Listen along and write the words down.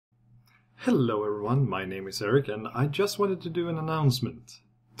Hello everyone, my name is Erich and I just wanted to do an announcement.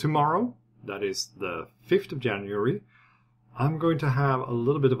 Tomorrow, that is the 5th of January, I'm going to have a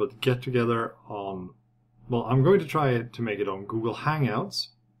little bit of a get-together on, well, I'm going to try to make it on Google Hangouts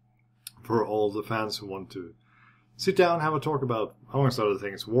for all the fans who want to sit down, have a talk about, amongst other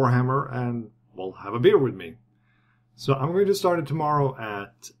things, Warhammer and, well, have a beer with me. So I'm going to start it tomorrow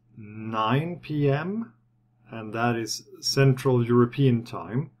at 9 p.m. and that is Central European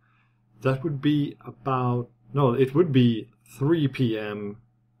time. That would be it would be 3 p.m.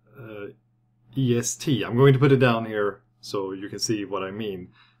 EST. I'm going to put it down here so you can see what I mean.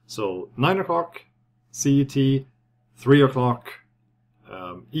 So 9 o'clock CET, 3 o'clock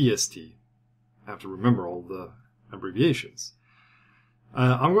EST. I have to remember all the abbreviations.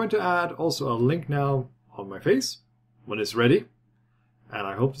 I'm going to add also a link now on my face when it's ready. And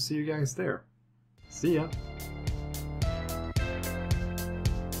I hope to see you guys there. See ya!